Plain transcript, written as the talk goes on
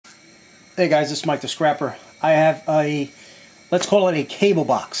Hey guys, this is Mike the Scrapper. I have a, let's call it a cable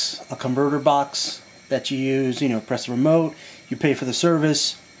box, a converter box that you use, press the remote, you pay for the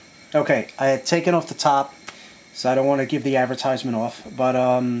service. Okay, I had taken off the top, so I don't want to give the advertisement off, but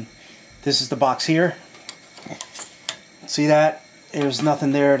this is the box here. See that? There's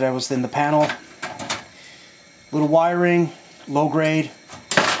nothing there that was in the panel. Little wiring, low grade,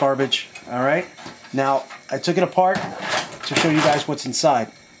 garbage, alright? Now, I took it apart to show you guys what's inside.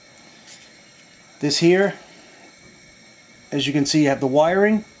 This here, as you can see, you have the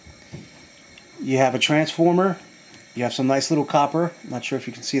wiring, you have a transformer, you have some nice little copper. I'm not sure if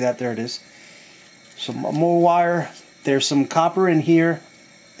you can see that. There it is. Some more wire. There's some copper in here,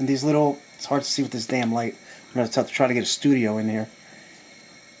 and these little, it's hard to see with this damn light. I'm going to have to try to get a studio in here.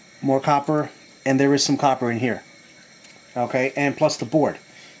 More copper, and there is some copper in here. Okay, and plus the board.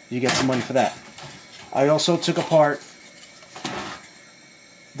 You get some money for that. I also took apart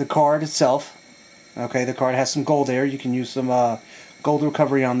the card itself. Okay, the card has some gold there. You can use some gold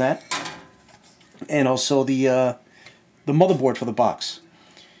recovery on that. And also the motherboard for the box.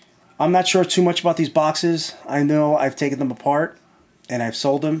 I'm not sure too much about these boxes. I know I've taken them apart and I've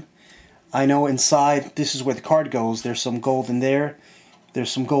sold them. I know inside, this is where the card goes. There's some gold in there. There's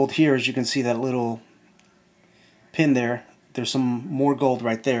some gold here, as you can see that little pin there. There's some more gold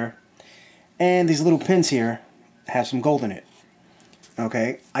right there. And these little pins here have some gold in it.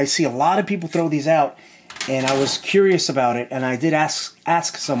 Okay, I see a lot of people throw these out, and I was curious about it, and I did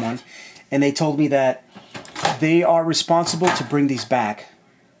ask someone, and they told me that they are responsible to bring these back.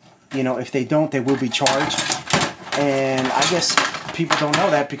 If they don't, they will be charged. And I guess people don't know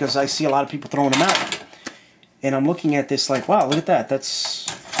that because I see a lot of people throwing them out. And I'm looking at this like, wow, look at that. That's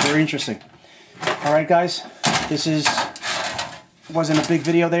very interesting. Alright guys, this wasn't a big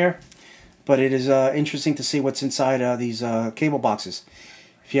video there, but it is interesting to see what's inside these cable boxes.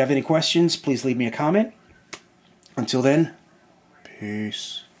 If you have any questions, please leave me a comment. Until then,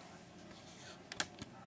 peace.